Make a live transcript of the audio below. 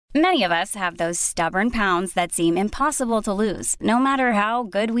Many of us have those stubborn pounds that seem impossible to lose, no matter how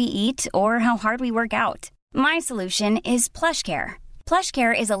good we eat or how hard we work out. My solution is PlushCare.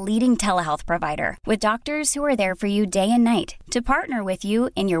 PlushCare is a leading telehealth provider with doctors who are there for you day and night to partner with you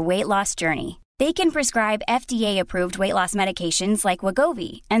in your weight loss journey. They can prescribe FDA-approved weight loss medications like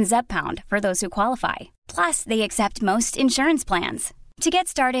Wegovy and Zepbound for those who qualify. Plus, they accept most insurance plans. To get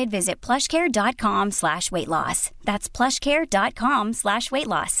started, visit plushcare.com/weightloss. That's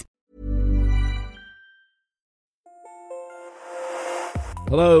plushcare.com/weightloss.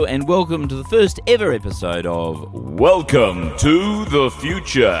 Hello and welcome to the first ever episode of Welcome to the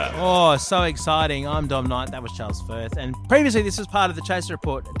Future. Oh, so exciting. I'm Dom Knight. That was Charles Firth. And previously this was part of the Chaser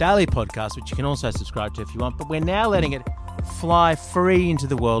Report daily podcast, which you can also subscribe to if you want. But we're now letting it fly free into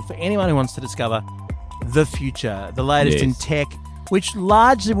the world for anyone who wants to discover the future, the latest in tech, which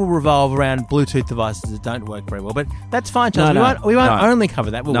largely will revolve around Bluetooth devices that don't work very well. But that's fine, Charles. We won't only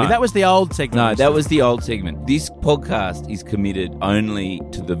cover that, will we? That was the old segment. No, that was the old segment. This podcast is committed only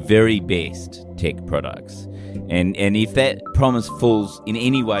to the very best tech products. And if that promise falls in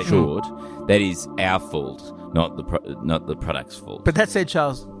any way short, that is our fault, not the product's fault. But that said,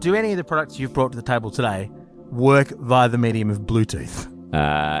 Charles, do any of the products you've brought to the table today work via the medium of Bluetooth?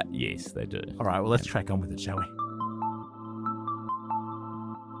 Yes, they do. All right, well, let's crack on with it, shall we?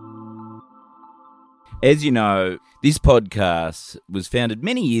 As you know, this podcast was founded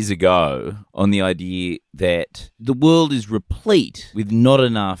many years ago on the idea that the world is replete with not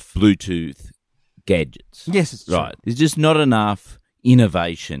enough Bluetooth gadgets. Yes, it's true. Right. There's just not enough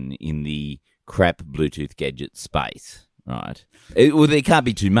innovation in the crap Bluetooth gadget space. Right. Well, there can't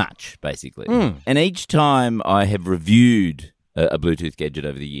be too much, basically. And each time I have reviewed a Bluetooth gadget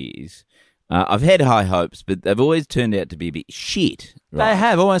over the years, I've had high hopes, but they've always turned out to be a bit shit. Right? They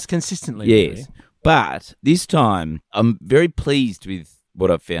have, almost consistently. Yes. Really. But this time, I'm very pleased with what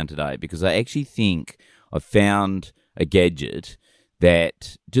I've found today because I actually think I've found a gadget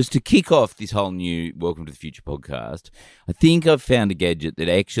that, just to kick off this whole new Welcome to the Future podcast, I think I've found a gadget that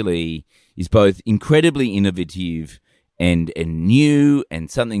actually is both incredibly innovative and new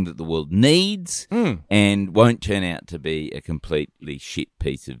and something that the world needs and won't turn out to be a completely shit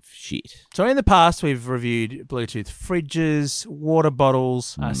piece of shit. So in the past, we've reviewed Bluetooth fridges, water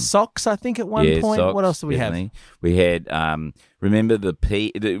bottles, socks, I think, at one point. Socks, what else do we definitely have? We had, remember the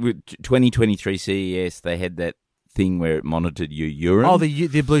 2023 CES, they had that thing where it monitored your urine. Oh, the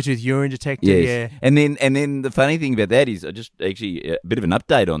Bluetooth urine detector, yeah. And then the funny thing about that is, I just actually a bit of an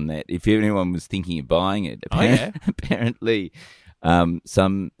update on that. If anyone was thinking of buying it, apparently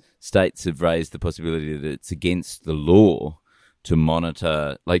some states have raised the possibility that it's against the law to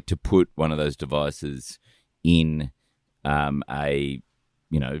monitor, like to put one of those devices in a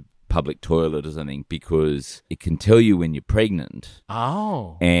public toilet or something, because it can tell you when you're pregnant.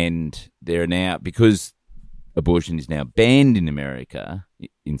 Oh. And there are now, because abortion is now banned in America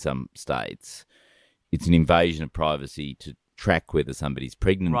in some states, it's an invasion of privacy to track whether somebody's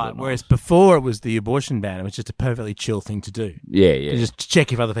pregnant or not. Whereas before it was the abortion ban, it was just a perfectly chill thing to do. Yeah. To just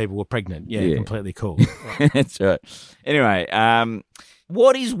check if other people were pregnant. Yeah. Completely cool. Right. That's right. Anyway,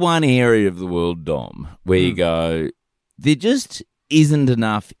 what is one area of the world, Dom, where you go, there just isn't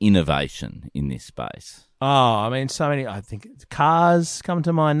enough innovation in this space? Oh, I mean, so many. I think cars come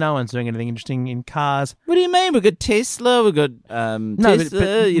to mind. No one's doing anything interesting in cars. What do you mean? We've got Tesla. We've got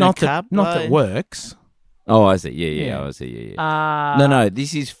Tesla. Not that works. Oh, I see. Yeah. I see. Yeah. No.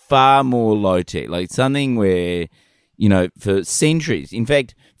 This is far more low tech. Like something where, for centuries, in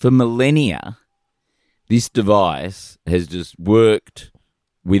fact, for millennia, this device has just worked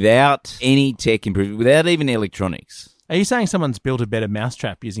without any tech improvement, without even electronics. Are you saying someone's built a better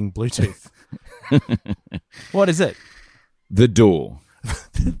mousetrap using Bluetooth? What is it? The door.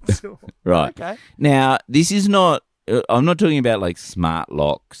 Right. Okay. Now, this is not, I'm not talking about like smart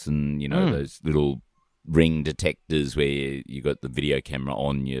locks and, those little ring detectors where you got the video camera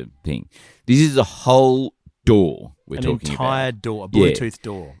on your thing. This is a whole door we're talking about. An entire door, a Bluetooth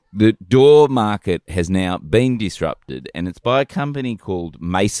door. The door market has now been disrupted, and it's by a company called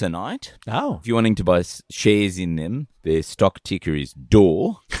Masonite. Oh. If you're wanting to buy shares in them, their stock ticker is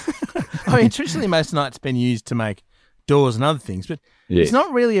DOOR. I mean, traditionally Masonite's been used to make doors and other things, but it's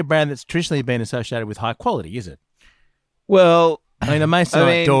not really a brand that's traditionally been associated with high quality, is it? Well, I mean, a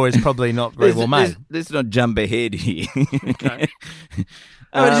Masonite door is probably not very well made. Let's not jump ahead here. Okay.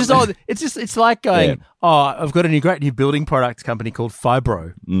 No, it's like going, I've got a great new building products company called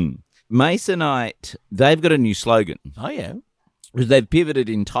Fibro. Masonite, they've got a new slogan. Oh, yeah. Because they've pivoted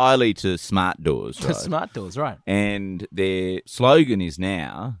entirely to smart doors, right? Smart doors, right. And their slogan is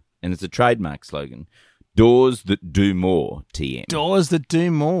now, and it's a trademark slogan, Doors That Do More, TM. Doors That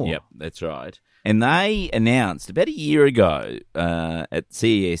Do More. Yep, that's right. And they announced about a year ago at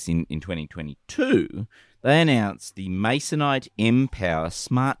CES in 2022, they announced the Masonite M-Power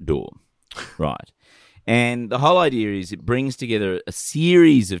Smart Door. Right. And the whole idea is it brings together a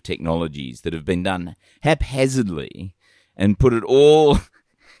series of technologies that have been done haphazardly and put it all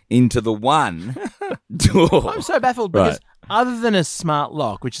into the one door. I'm so baffled because other than a smart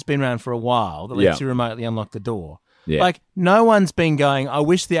lock, which has been around for a while, that lets you remotely unlock the door, like no one's been going, I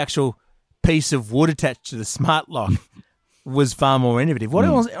wish the actual piece of wood attached to the smart lock was far more innovative. What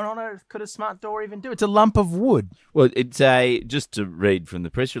else on earth could a smart door even do? It's a lump of wood. Well, it's just to read from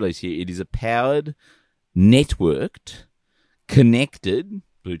the press release here, it is a powered, networked, connected,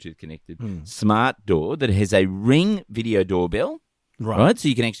 Bluetooth connected, smart door that has a Ring video doorbell. Right. So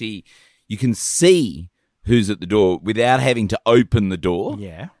you can see who's at the door without having to open the door.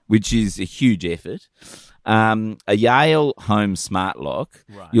 Yeah. Which is a huge effort. A Yale Home Smart Lock.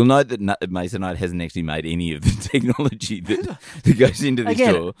 Right. You'll note that Masonite hasn't actually made any of the technology that goes into this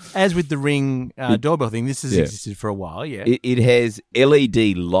door. As with the Ring doorbell thing, this has existed for a while, It has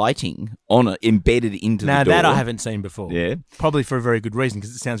LED lighting on it, embedded into the door. Now, that I haven't seen before. Yeah. Probably for a very good reason,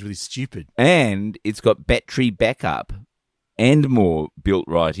 because it sounds really stupid. And it's got battery backup and more built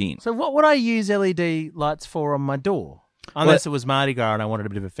right in. So what would I use LED lights for on my door? Unless it was Mardi Gras and I wanted a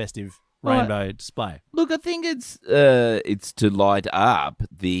bit of a festive rainbow display. Look, I think it's to light up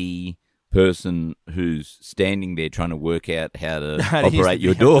the person who's standing there trying to work out how to operate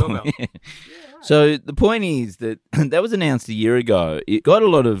your door. So the point is that that was announced a year ago. It got a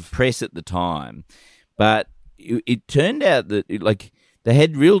lot of press at the time, but it turned out that they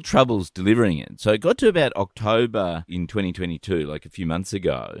had real troubles delivering it. So it got to about October in 2022, like a few months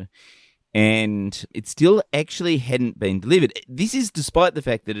ago, and it still actually hadn't been delivered. This is despite the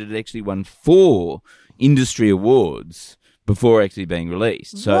fact that it had actually won 4 industry awards before actually being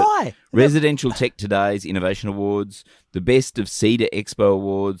released. So Why? Residential Tech Today's Innovation Awards, the Best of Cedar Expo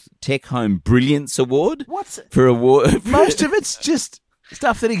Awards, Tech Home Brilliance Award. Most of it's just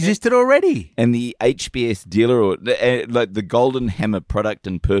stuff that existed already. And the HBS Dealer Award, the Golden Hammer Product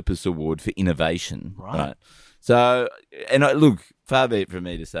and Purpose Award for Innovation. Right. So, look, far be it from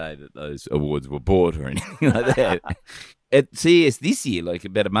me to say that those awards were bought or anything like that. At CES this year, like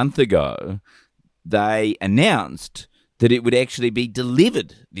about a month ago, they announced that it would actually be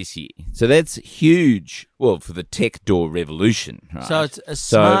delivered this year. So that's huge, for the tech door revolution. Right? So it's a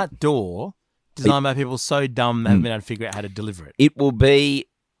smart door designed by people so dumb they haven't been able to figure out how to deliver it. It will be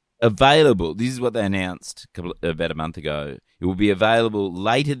available. This is what they announced about a month ago. It will be available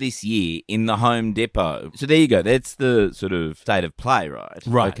later this year in the Home Depot. So there you go. That's the sort of state of play, right?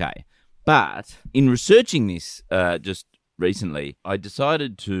 Right. Okay. But in researching this just recently, I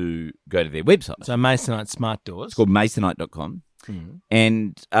decided to go to their website. So Masonite Smart Doors. It's called masonite.com.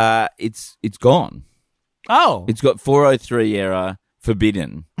 And it's gone. Oh. It's got 403 error,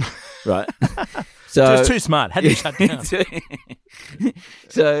 forbidden. Right? So it's too smart. Had to shut down.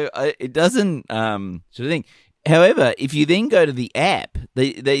 So it doesn't sort of thing. However, if you then go to the app,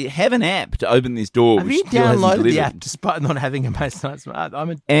 they have an app to open this door. Have you downloaded the app despite not having a Masonite Smart?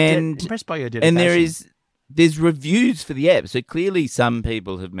 I'm impressed by your dedication. And there's reviews for the app. So clearly some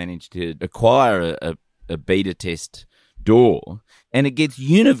people have managed to acquire a beta test door, and it gets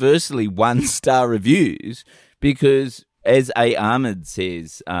universally 1-star reviews because, as A. Ahmed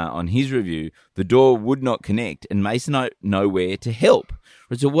says on his review, the door would not connect and Masonite nowhere to help.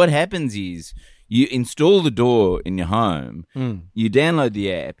 So what happens is you install the door in your home, you download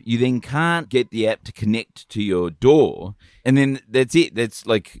the app, you then can't get the app to connect to your door, and then that's it. That's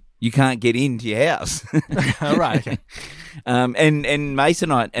like you can't get into your house. All right. Okay. And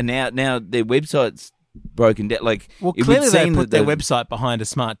Masonite, and now their website's broken down. Clearly they put their website behind a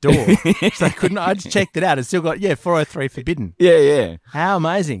smart door. So they couldn't. I just checked it out. It's still got 403 forbidden. Yeah. How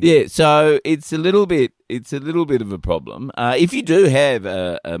amazing. Yeah. So it's a little bit of a problem. If you do have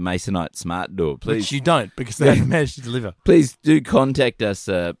a Masonite smart door, please. Which you don't, because they haven't managed to deliver. Please do contact us.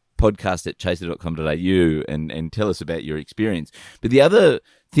 podcast@chaser.com.au and tell us about your experience. But the other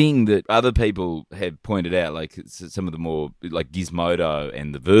thing that other people have pointed out, like some of the more, like Gizmodo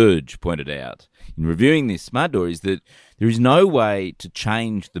and The Verge pointed out in reviewing this smart door, is that there is no way to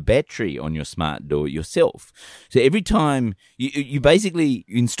change the battery on your smart door yourself. So every time you basically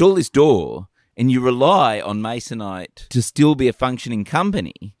install this door and you rely on Masonite to still be a functioning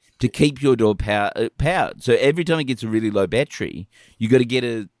company to keep your door powered. So every time it gets a really low battery, you got to get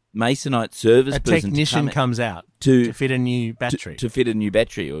a Masonite service A person technician to come comes out to to fit a new battery. to fit a new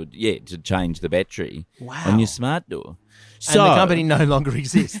battery, or to change the battery Wow. on your smart door. And the company no longer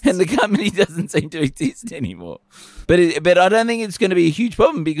exists. And the company doesn't seem to exist anymore. But I don't think it's going to be a huge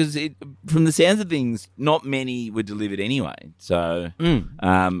problem because from the sounds of things, not many were delivered anyway. So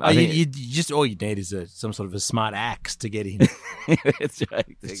I think all you need is some sort of a smart axe to get in. that's right.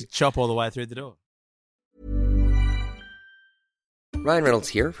 Just to chop all the way through the door. Ryan Reynolds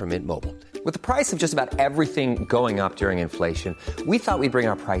here from Mint Mobile. With the price of just about everything going up during inflation, we thought we'd bring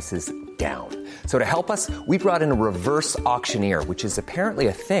our prices down. So to help us, we brought in a reverse auctioneer, which is apparently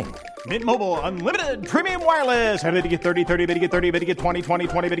a thing. Mint Mobile Unlimited Premium Wireless. How to get 30, 30, bit to get 30, bit to get 20, 20,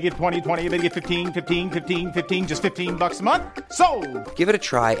 20, bit to get 20, 20, bit to get 15, 15, 15, 15, just $15 a month? Sold! Give it a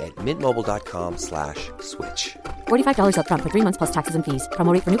try at mintmobile.com/switch. $45 up front for 3 months plus taxes and fees.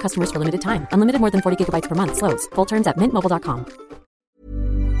 Promo rate for new customers for limited time. Unlimited more than 40 gigabytes per month. Slows full terms at mintmobile.com.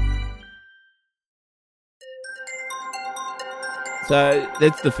 So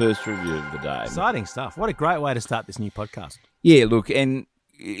that's the first review of the day. Exciting stuff. What a great way to start this new podcast. Yeah, look, and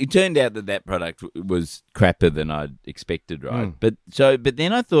it turned out that product was crappier than I'd expected, right? But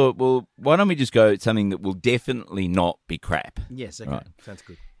then I thought, well, why don't we just go with something that will definitely not be crap? Yes, okay. Right. Sounds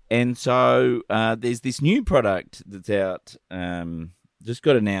good. And so there's this new product that's out, just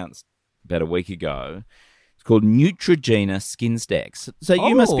got announced about a week ago. It's called Neutrogena Skin Stacks. So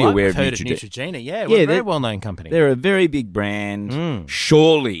you must be aware I've heard of Neutrogena. Yeah, Yeah, we're a very they're- well-known company. They're a very big brand.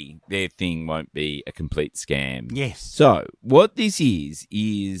 Surely their thing won't be a complete scam. Yes. So what this is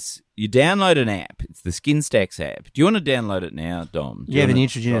you download an app. It's the Skin Stacks app. Do you want to download it now, Dom? Do you Yeah, the wanna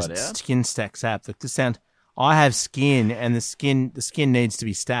try it Neutrogena out? Skin Stacks app. Look, this sound. I have skin, and the skin needs to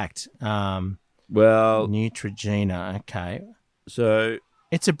be stacked. Well, Neutrogena. Okay, so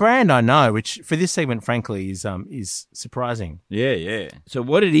it's a brand I know, which for this segment, frankly, is surprising. yeah. So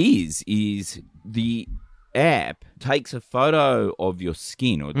what it is the app takes a photo of your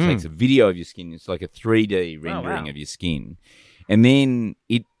skin, or it takes a video of your skin. It's like a 3D rendering of your skin, and then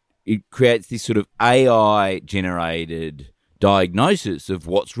it creates this sort of AI generated diagnosis of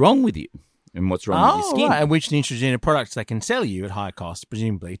what's wrong with you and what's wrong with your skin. Right. And which Neutrogena products they can sell you at high cost,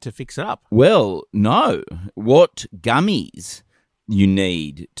 presumably, to fix it up. Well, no. What gummies you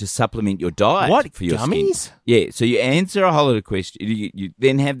need to supplement your diet What, for your gummies? skin. Yeah, so you answer a whole lot of questions. You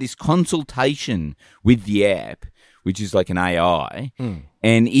then have this consultation with the app, which is like an AI, and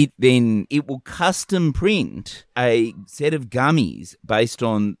it will custom print a set of gummies based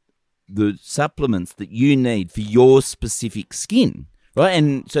on the supplements that you need for your specific skin. Right,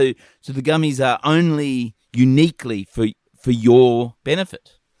 and so the gummies are only uniquely for your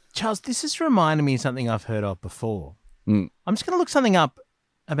benefit. Charles, this is reminding me of something I've heard of before. Mm. I'm just going to look something up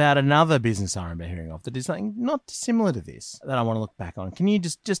about another business I remember hearing of that is something not dissimilar to this that I want to look back on. Can you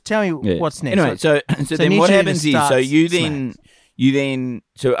just tell me what's next? Anyway, so then what happens is, so you then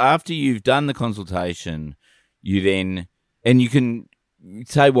after you've done the consultation, and you can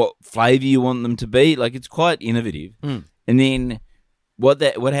say what flavour you want them to be. Like, it's quite innovative, and then. What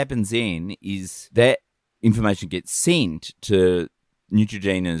happens then is that information gets sent to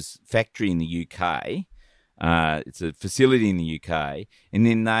Neutrogena's factory in the UK. It's a facility in the UK, and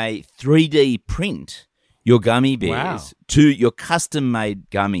then they 3D print your gummy bears to your custom-made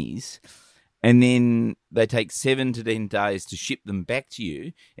gummies, and then they take 7 to 10 days to ship them back to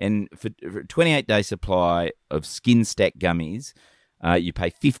you. And for a 28-day supply of Skin Stack gummies, you pay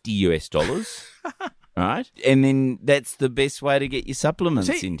 $50. Right, and then that's the best way to get your supplements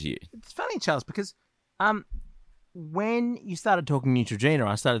into you. It's funny, Charles, because when you started talking Neutrogena,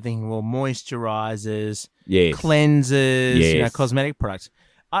 I started thinking, well, moisturizers, cleansers, cosmetic products.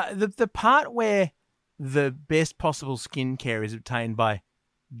 The part where the best possible skincare is obtained by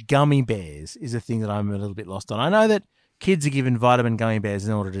gummy bears is a thing that I'm a little bit lost on. I know that kids are given vitamin gummy bears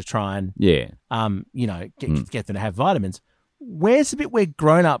in order to try and get them to have vitamins. Where's the bit where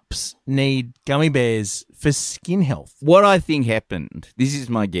grown-ups need gummy bears for skin health? What I think happened, this is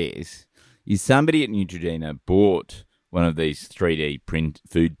my guess, is somebody at Neutrogena bought one of these 3D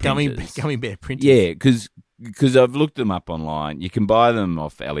food printers. Gummy bear printers. Yeah, because I've looked them up online. You can buy them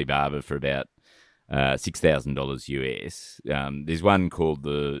off Alibaba for about $6,000 US. There's one called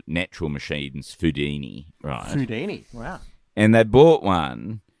the Natural Machines Foodini, right? Foodini, wow. And they bought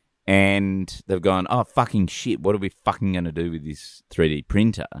one. And they've gone, oh, fucking shit, what are we fucking going to do with this 3D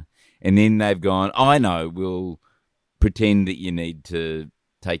printer? And then they've gone, I know, we'll pretend that you need to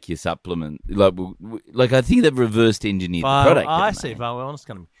take your supplement. Like I think they've reversed engineered the product. I see.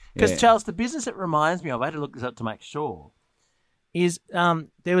 Because, Charles, the business it reminds me of, I had to look this up to make sure, is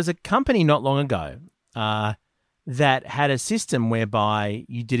there was a company not long ago that had a system whereby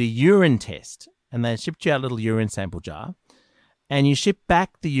you did a urine test and they shipped you out a little urine sample jar and you shipped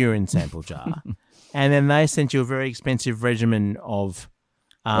back the urine sample jar and then they sent you a very expensive regimen of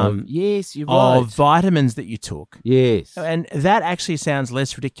yes, you're right. of vitamins that you took. Yes. And that actually sounds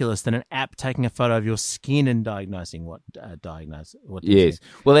less ridiculous than an app taking a photo of your skin and diagnosing what Yes.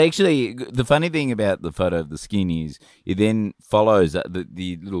 Well, actually, the funny thing about the photo of the skin is it then follows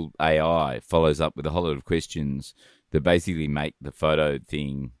the little AI follows up with a whole lot of questions that basically make the photo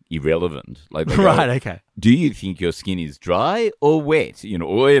thing irrelevant. Like they go, Right, okay. Do you think your skin is dry or wet?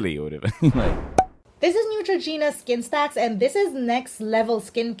 Oily or whatever. This is Neutrogena Skin Stacks, and this is next level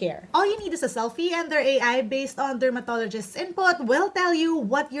skincare. All you need is a selfie, and their AI, based on dermatologist's input, will tell you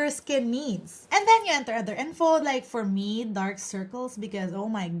what your skin needs. And then you enter other info, like for me, dark circles, because oh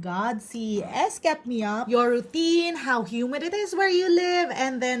my god, CES kept me up. Your routine, how humid it is where you live,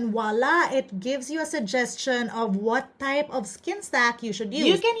 and then voila, it gives you a suggestion of what type of skin stack you should use.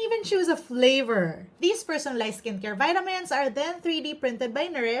 You can even choose a flavor. These personalized skincare vitamins are then 3D printed by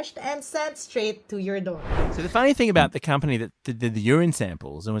Nourished and sent straight to your door. So the funny thing about the company that did the urine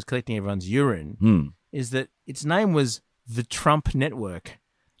samples and was collecting everyone's urine is that its name was the Trump Network,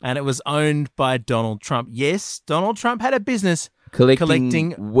 and it was owned by Donald Trump. Yes, Donald Trump had a business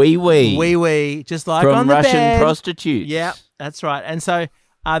collecting wee-wee, just like from on the Russian bed. prostitutes. Yeah, that's right. And so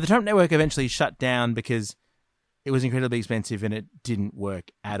the Trump Network eventually shut down because it was incredibly expensive and it didn't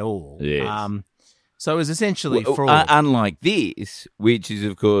work at all. Yes. So it was essentially fraud. Unlike this, which is,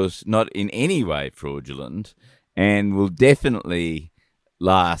 of course, not in any way fraudulent and will definitely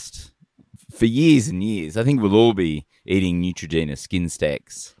last for years and years. I think we'll all be eating Neutrogena Skin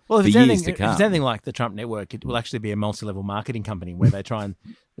Stacks for years to come. If it's anything like the Trump Network, it will actually be a multi-level marketing company where they try and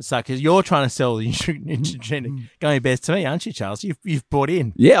suck. Because you're trying to sell the Neutrogena gummy bears to me, aren't you, Charles? You've bought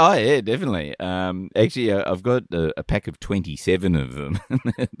in. Yeah, definitely. Actually, I've got a pack of 27 of them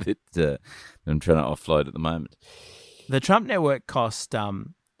that I'm trying to offload at the moment. The Trump Network cost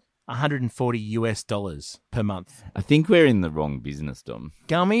 $140 per month. I think we're in the wrong business, Dom.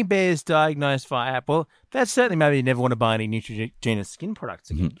 Gummy bears diagnosed via app. Well, that's certainly maybe you never want to buy any Neutrogena skin products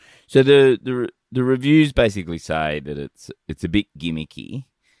again. Mm-hmm. So the reviews basically say that it's a bit gimmicky,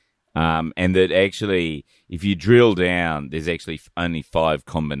 and that actually if you drill down, there's actually only 5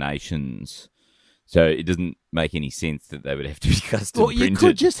 combinations. So it doesn't make any sense that they would have to be custom printed. You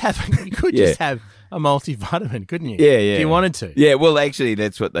could just have just have a multivitamin, couldn't you? Yeah. If you wanted to. Yeah, well, actually,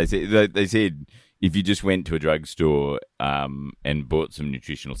 that's what they said. They said if you just went to a drugstore and bought some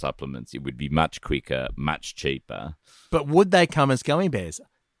nutritional supplements, it would be much quicker, much cheaper. But would they come as gummy bears?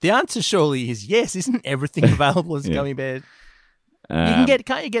 The answer surely is yes. Isn't everything available as gummy bears? Can't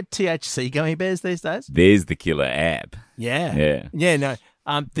you get THC gummy bears these days? There's the killer app. Yeah. No.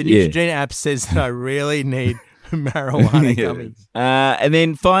 The Neutrogena app says that I really need marijuana gummies. And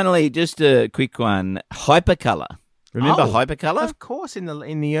then finally, just a quick one, Hypercolor. Remember Hypercolor? Of course, in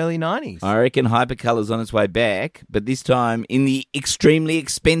the early 90s. I reckon Hypercolor's on its way back, but this time in the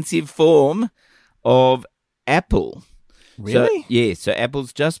expensive form of Apple. Really? So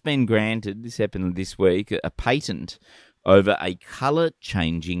Apple's just been granted, this happened this week, a patent over a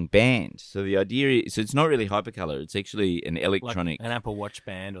colour-changing band. So the idea is, so it's not really Hypercolor, it's actually an electronic... Like an Apple Watch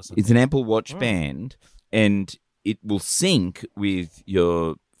band or something. It's an Apple Watch band, and it will sync with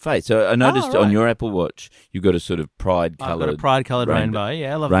your face. So I noticed on your Apple Watch, you've got a sort of pride-coloured... I've got a pride-coloured rainbow.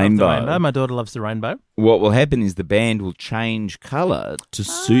 Yeah, I love the rainbow. My daughter loves the rainbow. What will happen is the band will change colour to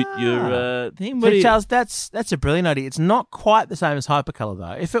suit your thing. So, Charles, that's a brilliant idea. It's not quite the same as Hypercolor,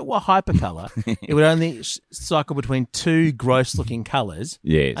 though. If it were Hypercolor, it would only cycle between 2 gross-looking colours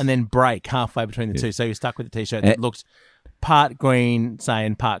and then break halfway between the two. So you're stuck with a T-shirt that looks part green, say,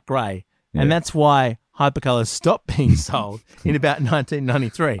 and part grey. Yeah. And that's why Hypercolor stopped being sold in about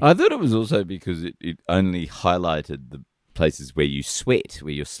 1993. I thought it was also because it only highlighted the places where you sweat,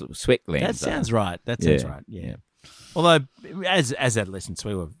 where your sweat glands That sounds right. That sounds right, yeah. Although, as adolescents,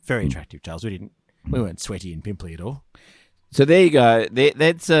 we were very attractive, Charles. We weren't sweaty and pimply at all. So there you go.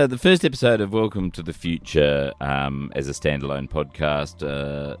 That's the first episode of Welcome to the Future as a standalone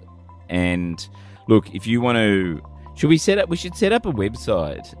podcast. And look, if you want to... We should set up a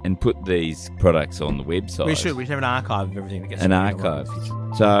website and put these products on the website. We should have an archive of everything that gets an archive.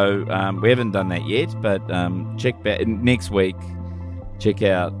 So we haven't done that yet, but check back next week. Check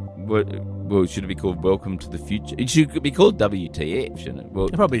out should it be called Welcome to the Future? It should be called WTF, shouldn't it? Well,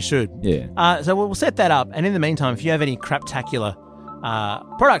 it probably should. Yeah. So we'll set that up, and in the meantime, if you have any craptacular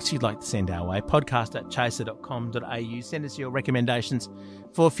products you'd like to send our way, podcast@chaser.com.au. Send us your recommendations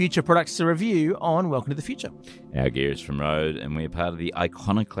for future products to review on Welcome to the Future. Our gear is from Rode, and we're part of the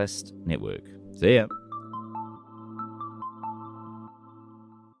Iconoclast Network. See ya.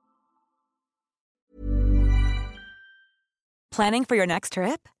 Planning for your next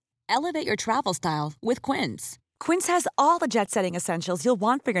trip? Elevate your travel style with Quince. Quince has all the jet-setting essentials you'll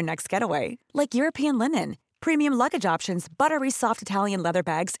want for your next getaway, like European linen, premium luggage options, buttery soft Italian leather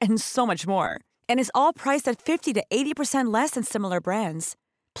bags, and so much more. And is all priced at 50 to 80% less than similar brands.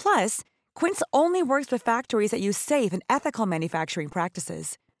 Plus, Quince only works with factories that use safe and ethical manufacturing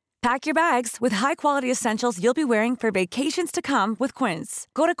practices. Pack your bags with high-quality essentials you'll be wearing for vacations to come with Quince.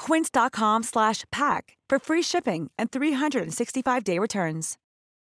 Go to quince.com/pack for free shipping and 365-day returns.